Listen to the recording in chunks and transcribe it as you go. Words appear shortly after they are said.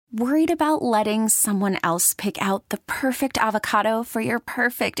Worried about letting someone else pick out the perfect avocado for your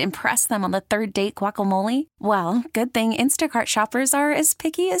perfect impress them on the third date guacamole? Well, good thing Instacart shoppers are as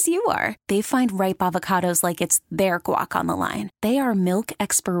picky as you are. They find ripe avocados like it's their guac on the line. They are milk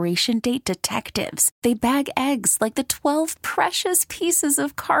expiration date detectives. They bag eggs like the 12 precious pieces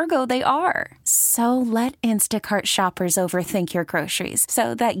of cargo they are. So let Instacart shoppers overthink your groceries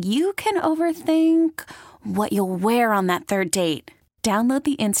so that you can overthink what you'll wear on that third date. Download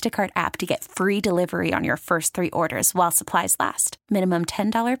the Instacart app to get free delivery on your first 3 orders while supplies last. Minimum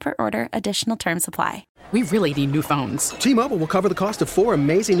 $10 per order. Additional terms apply. We really need new phones. T-Mobile will cover the cost of 4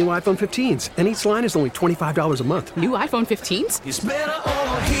 amazing new iPhone 15s, and each line is only $25 a month. New iPhone 15s? It's better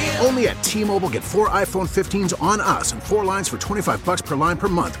over here. Only at T-Mobile, get 4 iPhone 15s on us and 4 lines for $25 per line per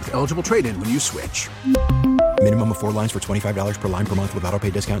month with eligible trade-in when you switch. Minimum of 4 lines for $25 per line per month with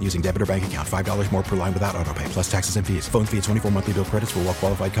autopay discount using debit or bank account. $5 more per line without autopay, plus taxes and fees. Phone fee at 24 monthly bill credits for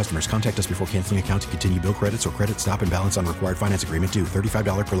well-qualified customers. Contact us before canceling account to continue bill credits or credit stop and balance on required finance agreement due.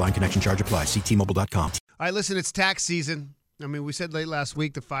 $35 per line connection charge applies. See T-Mobile.com. All right, listen, it's tax season. I mean, we said late last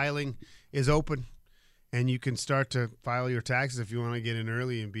week the filing is open, and you can start to file your taxes if you want to get in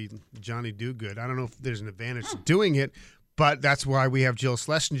early and be Johnny Do-Good. I don't know if there's an advantage to doing it, but that's why we have Jill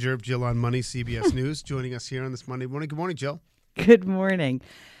Schlesinger of Jill on Money, CBS News, joining us here on this Monday morning. Good morning, Jill. Good morning.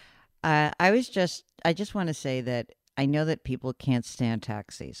 I just want to say that I know that people can't stand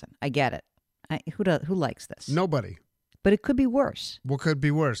tax season. I get it. Who likes this? Nobody. But it could be worse. What could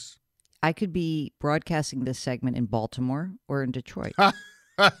be worse? I could be broadcasting this segment in Baltimore or in Detroit.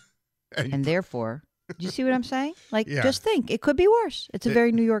 And therefore, do you see what I'm saying? Just think. It could be worse. It's a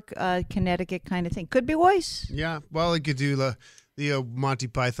very New York, Connecticut kind of thing. Could be worse. Yeah. Well, it could do the Monty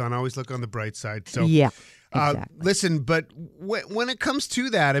Python. Always look on the bright side. So yeah. Exactly. Listen, but when it comes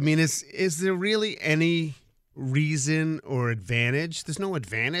to that, I mean, is there really any reason or advantage? There's no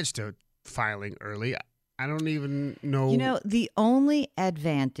advantage to filing early. I don't even know. You know, the only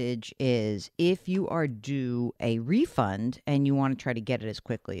advantage is if you are due a refund and you want to try to get it as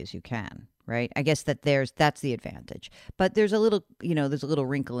quickly as you can, right? I guess that's the advantage. But there's a little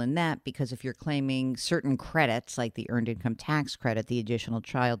wrinkle in that, because if you're claiming certain credits like the earned income tax credit, the additional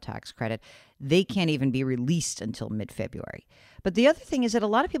child tax credit, they can't even be released until mid-February. But the other thing is that a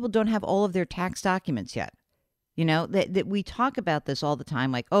lot of people don't have all of their tax documents yet. You know, that we talk about this all the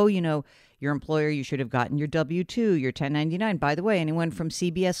time, like, oh, you know, your employer, you should have gotten your W-2, your 1099. By the way, anyone from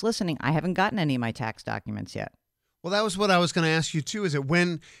CBS listening, I haven't gotten any of my tax documents yet. Well, that was what I was going to ask you, too. Is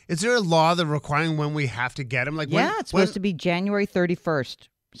there a law that requiring when we have to get them? It's supposed to be January 31st.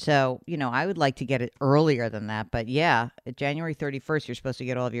 So, you know, I would like to get it earlier than that. But yeah, January 31st, you're supposed to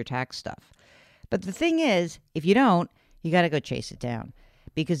get all of your tax stuff. But the thing is, if you don't, you got to go chase it down.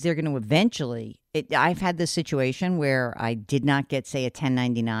 Because they're going to eventually, I've had this situation where I did not get, say, a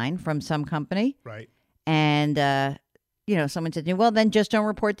 1099 from some company. Right. And, someone said to me, well, then just don't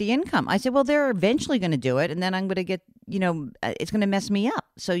report the income. I said, well, they're eventually going to do it. And then I'm going to get, it's going to mess me up.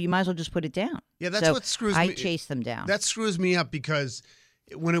 So you might as well just put it down. Yeah, that's what screws me. I chase them down. That screws me up because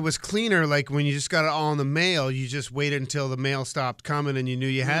when it was cleaner, like when you just got it all in the mail, you just waited until the mail stopped coming and you knew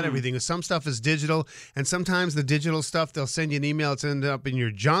you had everything. Some stuff is digital, and sometimes the digital stuff, they'll send you an email, it's ended up in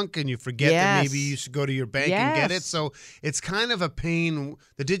your junk, and you forget that maybe you should go to your bank and get it. So it's kind of a pain.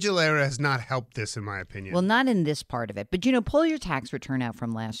 The digital era has not helped this, in my opinion. Well, not in this part of it. But, pull your tax return out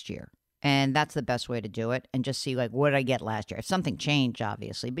from last year. And that's the best way to do it, and just see, like, what did I get last year? If something changed,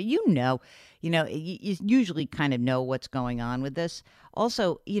 obviously. But you usually kind of know what's going on with this.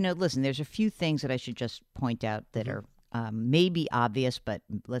 Also, listen, there's a few things that I should just point out that are maybe obvious, but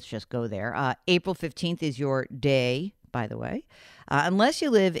let's just go there. April 15th is your day, by the way. Unless you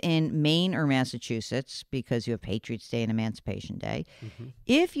live in Maine or Massachusetts, because you have Patriots Day and Emancipation Day. Mm-hmm.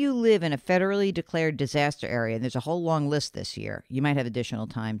 If you live in a federally declared disaster area, and there's a whole long list this year, you might have additional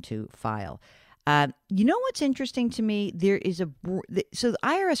time to file. You know what's interesting to me? So the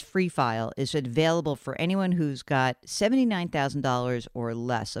IRS Free File is available for anyone who's got $79,000 or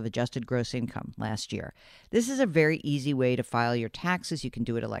less of adjusted gross income last year. This is a very easy way to file your taxes. You can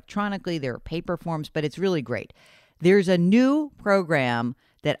do it electronically. There are paper forms, but it's really great. There's a new program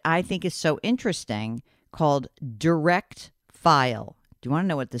that I think is so interesting called Direct File. Do you want to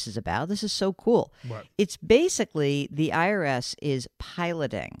know what this is about? This is so cool. What? It's basically the IRS is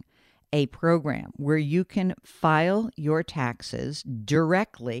piloting a program where you can file your taxes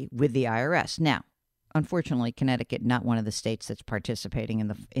directly with the IRS. Now, unfortunately, Connecticut, not one of the states that's participating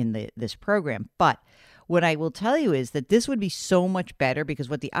in this program, but what I will tell you is that this would be so much better because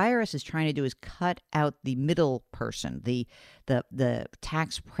what the IRS is trying to do is cut out the middle person, the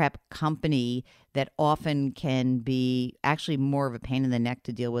tax prep company that often can be actually more of a pain in the neck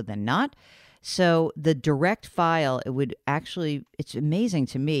to deal with than not. So the direct file, it's amazing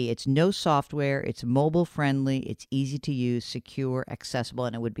to me. It's no software. It's mobile friendly. It's easy to use, secure, accessible,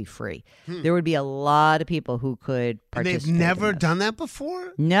 and it would be free. There would be a lot of people who could participate. And they've never done that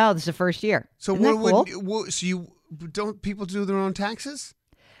before? No, this is the first year. So people do their own taxes?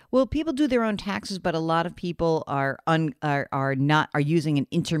 Well, people do their own taxes, but a lot of people are using an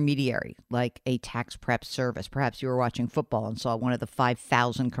intermediary, like a tax prep service. Perhaps you were watching football and saw one of the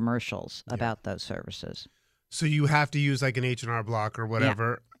 5,000 commercials about those services. So you have to use like an H&R Block or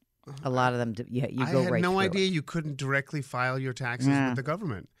whatever. Yeah. A lot of them, you go right through I had no idea it. you couldn't directly file your taxes with the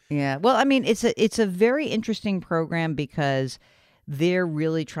government. Yeah. Well, I mean, it's a very interesting program because they're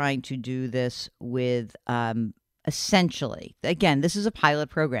really trying to do this with essentially, again, this is a pilot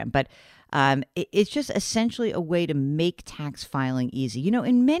program, but it's just essentially a way to make tax filing easy. You know,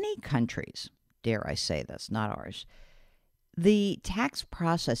 in many countries, dare I say this, not ours, the tax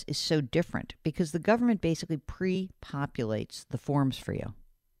process is so different because the government basically pre-populates the forms for you.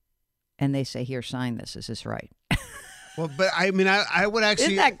 And they say, here, sign this. Is this right? Well, but I mean, I would actually...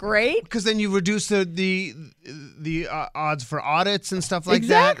 Isn't that great? Because then you reduce the odds for audits and stuff like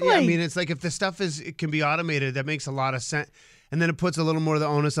exactly. that. Yeah, I mean, it's like if the stuff it can be automated, that makes a lot of sense. And then it puts a little more of the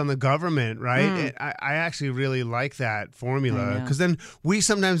onus on the government, right? I actually really like that formula because then we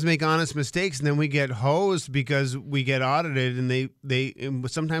sometimes make honest mistakes and then we get hosed because we get audited and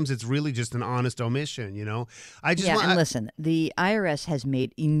sometimes it's really just an honest omission, you know? Listen, the IRS has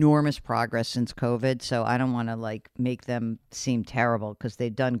made enormous progress since COVID, so I don't want to make them seem terrible because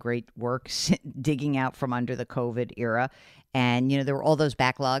they've done great work digging out from under the COVID era. And, you know, there were all those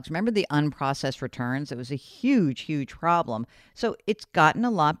backlogs. Remember the unprocessed returns? It was a huge, huge problem. So it's gotten a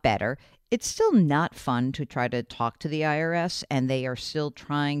lot better. It's still not fun to try to talk to the IRS, and they are still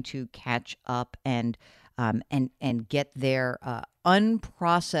trying to catch up and get their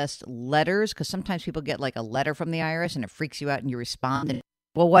unprocessed letters, because sometimes people get like a letter from the IRS and it freaks you out and you respond and,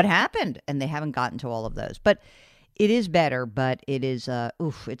 well, what happened? And they haven't gotten to all of those. But it is better, but it is,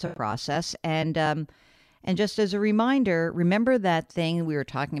 it's a process. And just as a reminder, remember that thing we were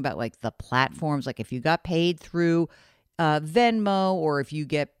talking about, like the platforms, like if you got paid through Venmo or if you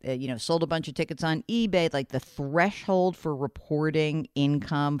get, sold a bunch of tickets on eBay, like the threshold for reporting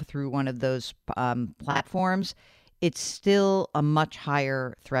income through one of those platforms, it's still a much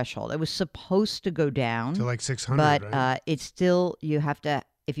higher threshold. It was supposed to go down to like 600, but right? It's still, you have to,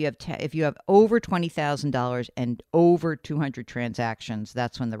 if you have over $20,000 and over 200 transactions,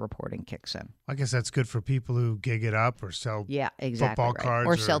 that's when the reporting kicks in. I guess that's good for people who gig it up or sell football cards.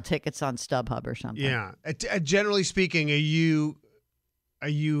 Or sell tickets on StubHub or something. Yeah. Generally speaking, are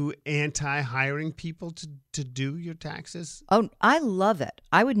you anti-hiring people to do your taxes? Oh, I love it.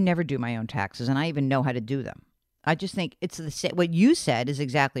 I would never do my own taxes, and I even know how to do them. I just think it's what you said is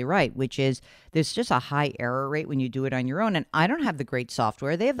exactly right, which is there's just a high error rate when you do it on your own. And I don't have the great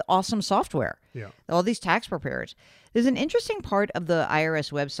software. They have the awesome software. Yeah. All these tax preparers. There's an interesting part of the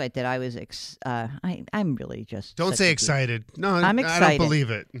IRS website that I was, I'm really just. Don't say excited. No, I'm excited. I don't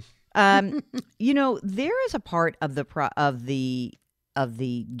believe it. There is a part of the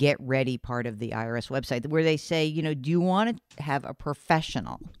get ready part of the IRS website where they say, do you want to have a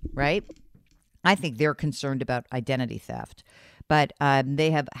professional, right? I think they're concerned about identity theft, but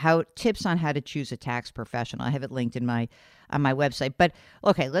they have tips on how to choose a tax professional. I have it linked on my website. But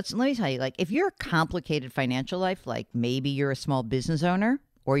okay, let me tell you, like if you're a complicated financial life, like maybe you're a small business owner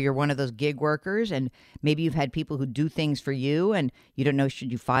or you're one of those gig workers, and maybe you've had people who do things for you, and you don't know,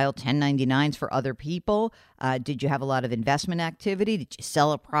 should you file 1099s for other people? Did you have a lot of investment activity? Did you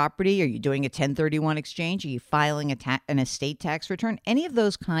sell a property? Are you doing a 1031 exchange? Are you filing an estate tax return? Any of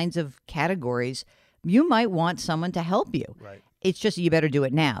those kinds of categories, you might want someone to help you. Right. It's just you better do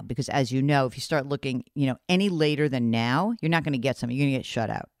it now because, as you know, if you start looking, any later than now, you're not going to get something. You're going to get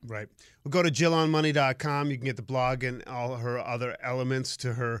shut out. Right. We'll go to JillOnMoney.com. You can get the blog and all her other elements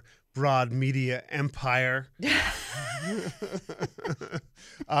to her broad media empire.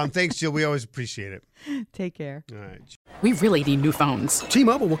 Thanks, Jill. We always appreciate it. Take care. All right. We really need new phones.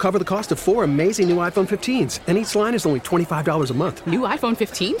 T-Mobile will cover the cost of 4 amazing new iPhone 15s, and each line is only $25 a month. New iPhone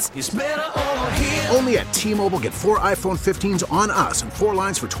 15s? It's better over here. Only at T-Mobile, get 4 iPhone 15s on us and 4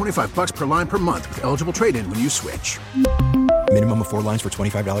 lines for $25 per line per month with eligible trade-in when you switch. Minimum of 4 lines for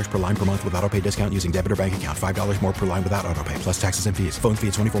 $25 per line per month with auto pay discount using debit or bank account. $5 more per line without auto pay, plus taxes and fees. Phone fee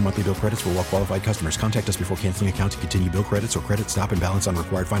at 24 monthly bill credits for well qualified customers. Contact us before canceling account to continue bill credits or credit stop and balance on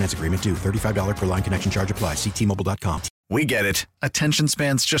required finance agreement due. $35 per line connection charge applies. See T-Mobile.com. We get it. Attention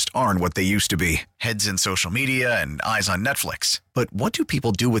spans just aren't what they used to be. Heads in social media and eyes on Netflix. But what do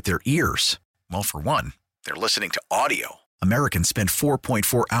people do with their ears? Well, for one, they're listening to audio. Americans spend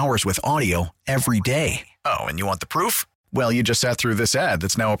 4.4 hours with audio every day. Oh, and you want the proof? Well, you just sat through this ad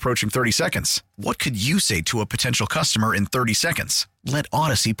that's now approaching 30 seconds. What could you say to a potential customer in 30 seconds? Let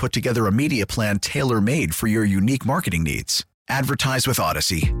Odyssey put together a media plan tailor-made for your unique marketing needs. Advertise with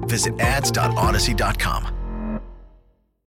Odyssey. Visit ads.odyssey.com.